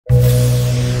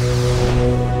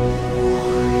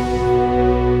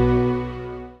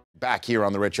Back here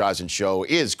on the Rich Eisen Show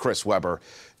is Chris Webber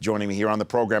joining me here on the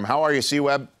program. How are you,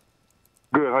 C-Web?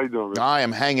 Good. How you doing, Rich? I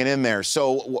am hanging in there.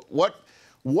 So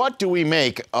what do we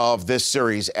make of this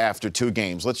series after 2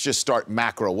 games? Let's just start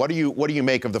macro. What do you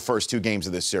make of the first 2 games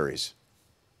of this series?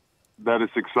 That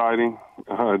it's exciting,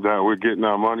 that we're getting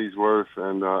our money's worth,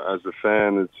 and as a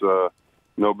fan, it's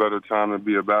no better time to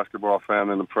be a basketball fan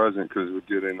than the present because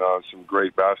we're getting some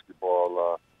great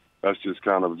basketball. That's just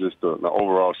kind of just the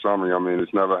overall summary. I mean,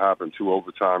 it's never happened 2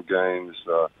 overtime games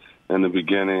in the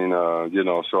beginning,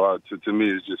 So to me,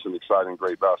 it's just an exciting,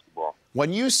 great basketball.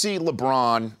 When you see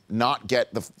LeBron not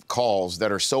get the calls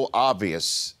that are so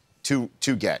obvious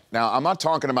to get. Now, I'm not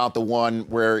talking about the one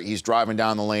where he's driving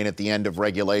down the lane at the end of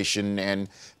regulation and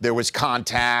there was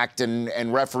contact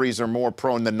and referees are more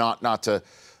prone than not to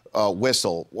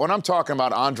whistle. When I'm talking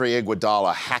about Andre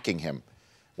Iguodala hacking him,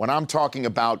 when I'm talking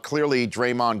about clearly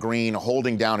Draymond Green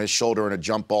holding down his shoulder in a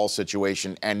jump ball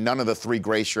situation and none of the 3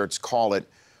 gray shirts call it,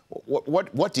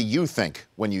 what do you think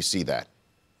when you see that?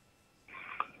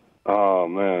 Oh,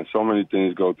 man, so many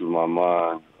things go through my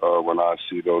mind when I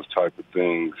see those type of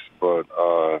things. But,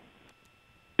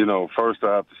 first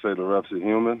I have to say the refs are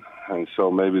human, and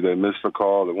so maybe they missed the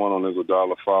call. The one on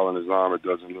Iguodala following his arm, it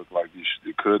doesn't look like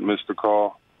you could miss the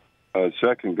call.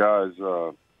 Second, guys,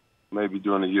 maybe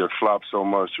during the year flop so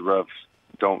much, the refs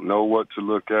don't know what to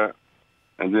look at.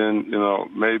 And then,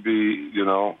 maybe,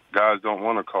 guys don't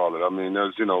want to call it. I mean,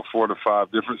 there's, 4 to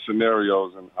 5 different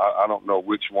scenarios, and I don't know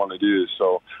which one it is.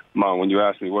 So, when you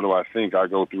ask me what do I think, I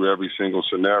go through every single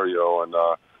scenario and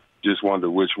just wonder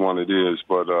which one it is.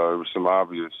 But there was some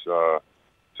obvious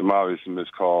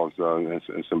missed calls and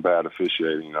some bad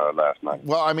officiating last night.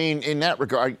 Well, I mean, in that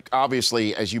regard,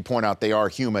 obviously, as you point out, they are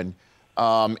human.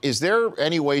 Is there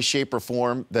any way, shape, or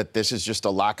form that this is just a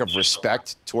lack of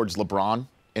respect towards LeBron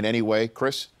in any way,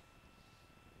 Chris?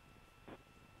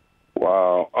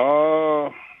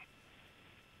 Wow.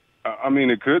 I mean,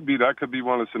 it could be. That could be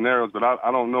one of the scenarios, but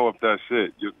I don't know if that's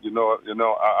it.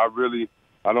 I really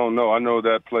don't know. I know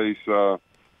that place,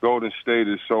 Golden State,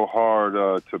 is so hard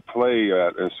to play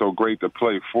at and so great to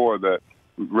play for that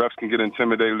refs can get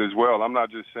intimidated as well. I'm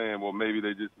not just saying, well, maybe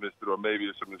they just missed it or maybe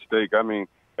it's a mistake. I mean,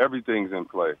 everything's in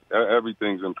play.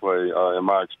 Everything's in play in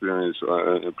my experience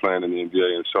in playing in the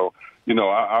NBA. And so,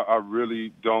 I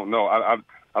really don't know. I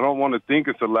don't want to think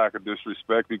it's a lack of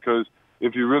disrespect because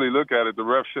if you really look at it, the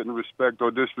refs shouldn't respect or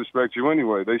disrespect you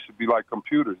anyway. They should be like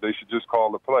computers. They should just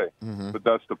call the play. Mm-hmm. But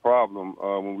that's the problem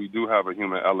when we do have a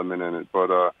human element in it.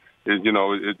 But,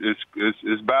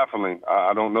 it's baffling.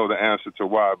 I don't know the answer to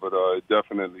why, but it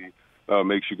definitely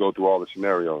makes you go through all the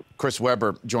scenarios. Chris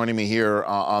Webber joining me here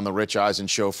on the Rich Eisen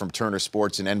Show from Turner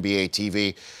Sports and NBA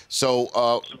TV.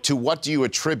 So to what do you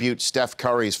attribute Steph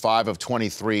Curry's 5 of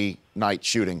 23 night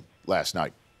shooting last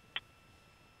night?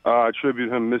 I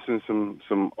attribute him missing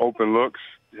some open looks,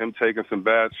 him taking some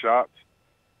bad shots,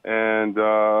 and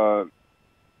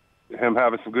him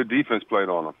having some good defense played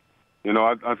on him.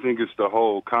 I think it's the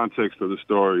whole context of the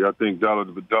story. I think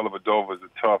Dellavedova is a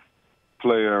tough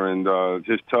player, and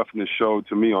his toughness showed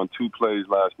to me on 2 plays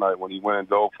last night when he went and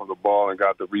dove for the ball and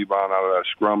got the rebound out of that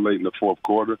scrum late in the 4th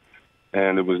quarter.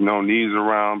 And there was no knees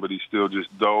around, but he still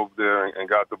just dove there and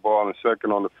got the ball. And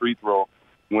second, on the free throw,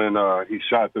 when he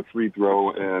shot the free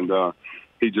throw and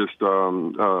he just,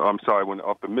 when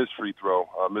up the missed free throw,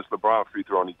 missed LeBron free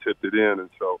throw, and he tipped it in.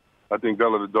 And so I think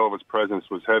Dellavedova's presence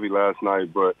was heavy last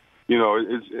night. But,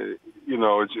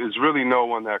 it's really no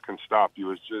one that can stop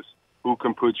you. It's just who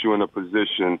can put you in a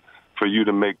position for you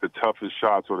to make the toughest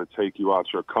shots or to take you out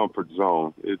your comfort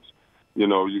zone. It's,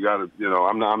 you got to,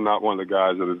 I'm not one of the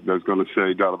guys that's going to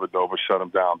say Dellavedova shut him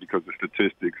down because the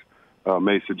statistics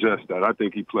may suggest that. I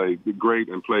think he played great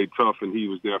and played tough, and he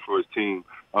was there for his team.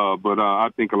 But I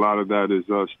think a lot of that is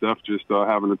Steph just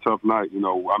having a tough night.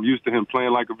 I'm used to him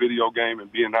playing like a video game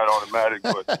and being that automatic,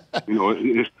 but,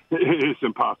 it's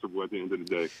impossible at the end of the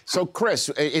day. So, Chris,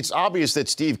 it's obvious that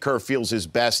Steve Kerr feels his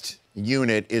best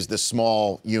unit is the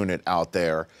small unit out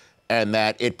there, and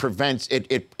that it presents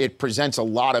a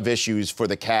lot of issues for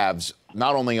the Cavs,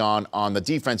 not only on the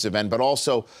defensive end, but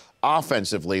also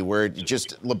offensively, where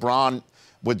just LeBron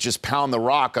would just pound the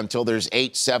rock until there's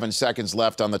 7 seconds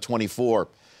left on the 24.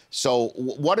 So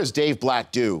what does Dave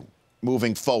Blatt do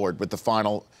moving forward with the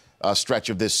final stretch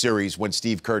of this series when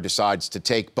Steve Kerr decides to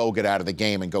take Bogut out of the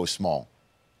game and go small?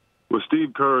 Well,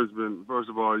 Steve Kerr has been, first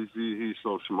of all, he's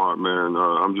so smart, man.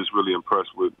 I'm just really impressed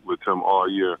with him all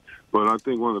year. But I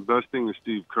think one of the best things that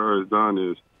Steve Kerr has done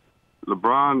is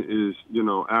LeBron is,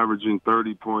 averaging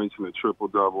 30 points and a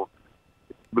triple-double.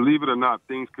 believe it or not,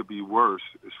 things could be worse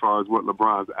as far as what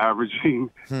LeBron's averaging,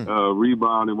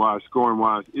 rebounding-wise,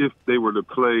 scoring-wise, if they were to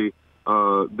play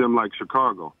them like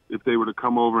Chicago, if they were to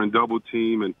come over and double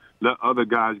team and let other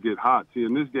guys get hot. See,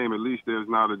 in this game, at least there's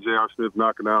not a J.R. Smith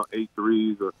knocking out 8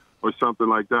 threes or something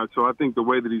like that. So I think the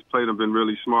way that he's played them been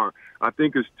really smart. I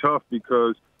think it's tough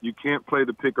because you can't play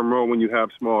the pick and roll when you have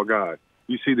small guys.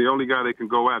 You see, the only guy they can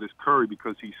go at is Curry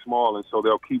because he's small, and so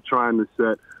they'll keep trying to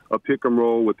set a pick and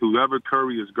roll with whoever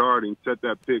Curry is guarding, set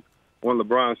that pick on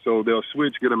LeBron, so they'll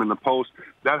switch, get him in the post.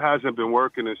 That hasn't been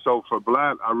working, and so for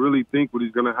Blatt, I really think what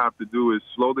he's going to have to do is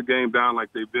slow the game down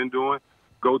like they've been doing,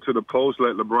 go to the post,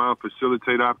 let LeBron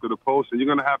facilitate after the post, and you're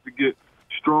going to have to get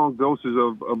strong doses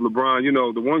of LeBron. You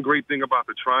know, the one great thing about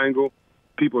the triangle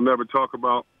people never talk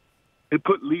about, it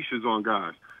put leashes on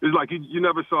guys. It's like you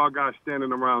never saw a guy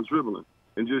standing around dribbling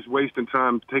and just wasting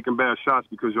time taking bad shots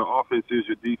because your offense is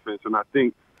your defense. And I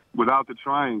think without the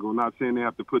triangle, not saying they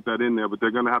have to put that in there, but they're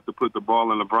going to have to put the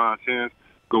ball in LeBron's hands,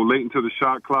 go late into the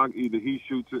shot clock. Either he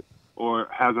shoots it or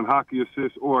has a hockey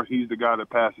assist, or he's the guy that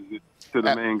passes it to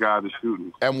the main guy that's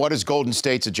shooting. And what is Golden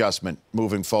State's adjustment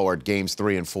moving forward, games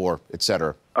 3 and 4, et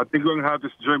cetera? I think we're going to have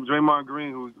this Draymond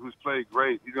Green, who's played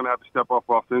great. He's going to have to step up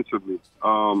offensively.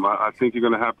 I think you're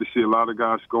going to have to see a lot of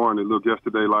guys scoring. It looked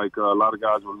yesterday like a lot of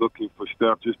guys were looking for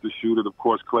Steph just to shoot it. Of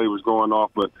course, Clay was going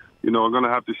off, but, you know, we're going to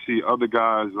have to see other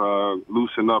guys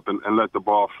loosen up and let the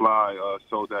ball fly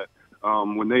so that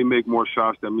when they make more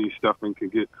shots, that means Stephen can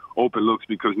get open looks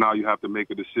because now you have to make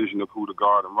a decision of who to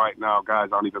guard. And right now, guys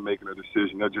aren't even making a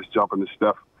decision. They're just jumping to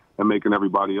Steph and making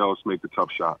everybody else make the tough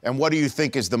shot. And what do you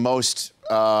think is the most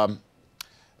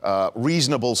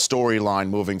reasonable storyline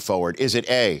moving forward? Is it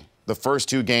A, the first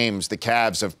 2 games, the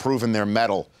Cavs have proven their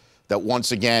mettle, that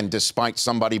once again, despite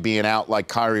somebody being out like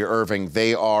Kyrie Irving,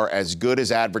 they are as good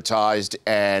as advertised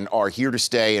and are here to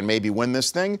stay and maybe win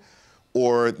this thing?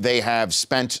 Or they have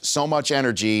spent so much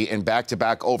energy in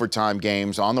back-to-back overtime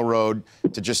games on the road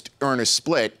to just earn a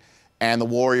split, and the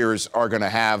Warriors are going to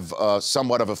have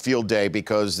somewhat of a field day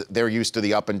because they're used to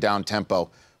the up-and-down tempo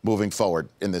moving forward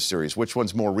in this series? Which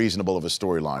one's more reasonable of a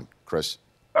storyline, Chris?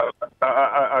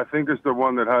 I think it's the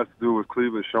one that has to do with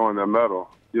Cleveland showing their mettle.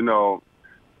 You know,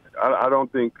 I don't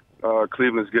think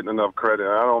Cleveland's getting enough credit.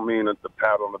 I don't mean the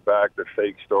pat on the back, the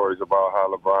fake stories about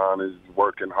how LeBron is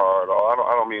working hard.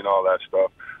 I don't mean all that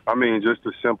stuff. I mean just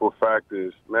the simple fact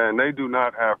is, man, they do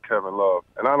not have Kevin Love.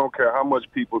 And I don't care how much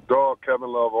people dog Kevin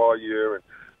Love all year and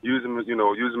use him as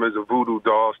a voodoo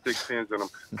doll, stick pins in him.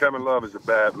 Kevin Love is a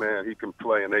bad man. He can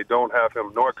play, and they don't have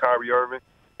him nor Kyrie Irving,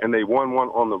 and they won one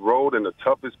on the road in the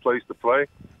toughest place to play.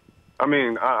 I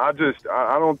mean, I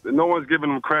don't, no one's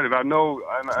giving them credit. I know,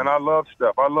 and I love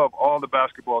Steph. I love all the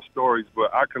basketball stories,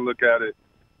 but I can look at it,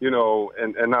 you know,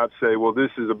 and not say, well, this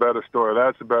is a better story,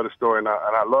 that's a better story. And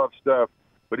I love Steph,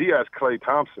 but he has Klay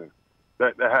Thompson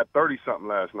that had 30-something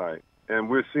last night. And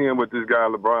we're seeing what this guy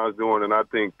LeBron's doing, and I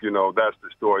think, you know, that's the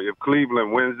story. If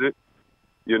Cleveland wins it,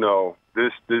 you know,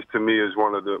 this to me is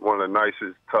one of the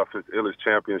nicest, toughest, illest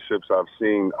championships I've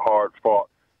seen, hard fought.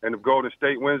 And if Golden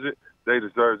State wins it, they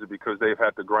deserve it because they've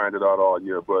had to grind it out all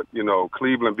year. But, you know,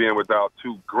 Cleveland being without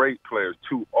 2 great players,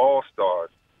 2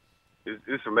 all-stars,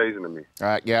 it's amazing to me.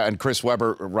 Yeah, and Chris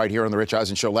Webber right here on the Rich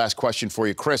Eisen Show. Last question for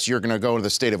you. Chris, you're going to go to the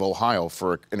state of Ohio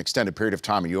for an extended period of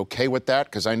time. Are you okay with that?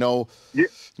 Because I know,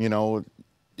 you know,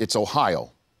 it's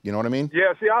Ohio. You know what I mean?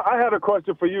 Yeah, see, I had a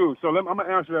question for you. So I'm going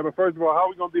to answer that. But first of all, how are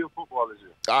we going to be in football this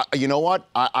year? You know what?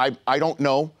 I don't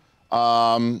know.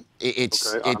 I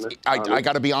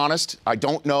got to be honest. I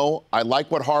don't know. I like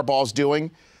what Harbaugh's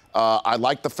doing. I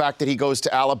like the fact that he goes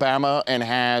to Alabama and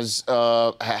has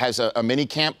a mini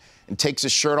camp and takes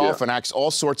his shirt off and acts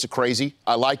all sorts of crazy.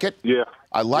 I like it. Yeah.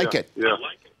 I like it. Yeah.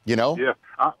 You know? Yeah.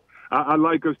 I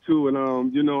like us too.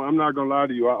 And, you know, I'm not going to lie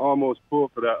to you. I almost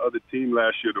pulled for that other team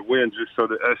last year to win just so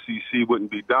the SEC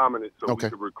wouldn't be dominant so we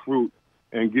could recruit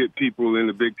and get people in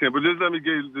the Big Ten. But just let me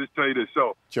tell you this.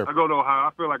 So I go to Ohio.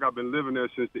 I feel like I've been living there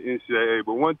since the NCAA.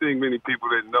 But one thing many people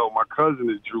didn't know, my cousin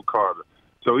is Drew Carter.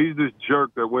 So he's this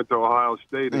jerk that went to Ohio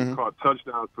State and caught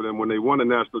touchdowns for them when they won the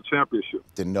national championship.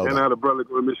 Didn't know that. And I had a brother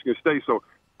go to Michigan State. So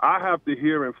I have to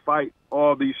hear and fight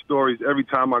all these stories every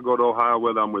time I go to Ohio,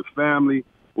 whether I'm with family,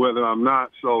 whether I'm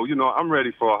not. So, you know, I'm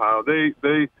ready for Ohio.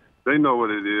 They know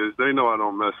what it is. They know I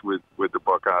don't mess with the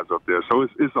Buckeyes up there. So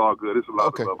it's all good. It's a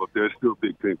lot of love up there. It's still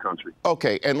Big Ten country.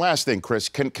 Okay, and last thing, Chris,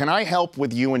 can I help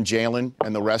with you and Jalen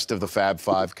and the rest of the Fab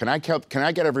Five? Can I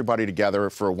get everybody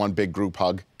together for one big group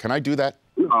hug? Can I do that?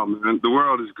 Oh, man, the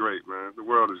world is great, man. The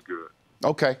world is good.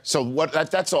 Okay, so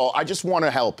that's all. I just want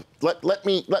to help. Let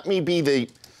me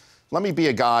be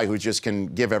a guy who just can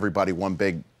give everybody one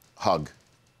big hug.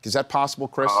 Is that possible,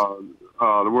 Chris?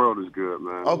 The world is good,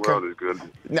 man. Okay. The world is good.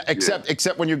 Now,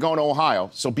 except when you're going to Ohio.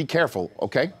 So be careful,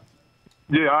 okay?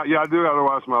 Yeah, I do got to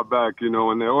watch my back, and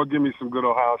or give me some good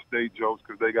Ohio State jokes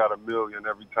because they got a million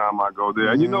every time I go there.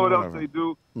 And you know what else they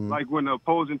do? Like when the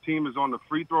opposing team is on the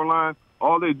free throw line,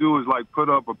 all they do is like put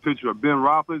up a picture of Ben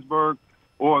Roethlisberger,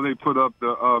 or they put up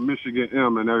the Michigan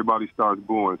M, and everybody starts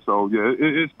booing. So yeah,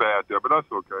 it's bad there, but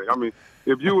that's okay. I mean,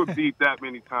 if you were beat that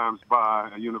many times by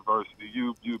a university,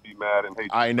 you'd be mad and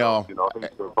hate. I know.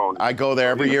 Hate your opponent. I go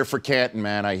there every year for Canton,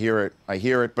 man. I hear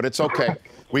it, but it's okay.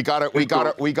 We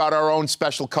got our own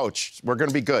special coach. We're going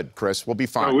to be good, Chris. We'll be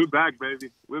fine. Oh, we're back,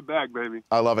 baby. We're back, baby.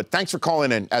 I love it. Thanks for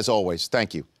calling in, as always.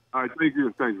 Thank you. All right, thank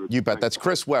you. Thank you. You bet. That's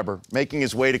Chris Webber making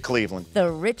his way to Cleveland.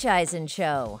 The Rich Eisen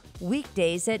Show,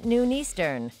 weekdays at noon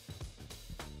Eastern.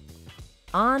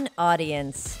 On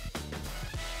Audience.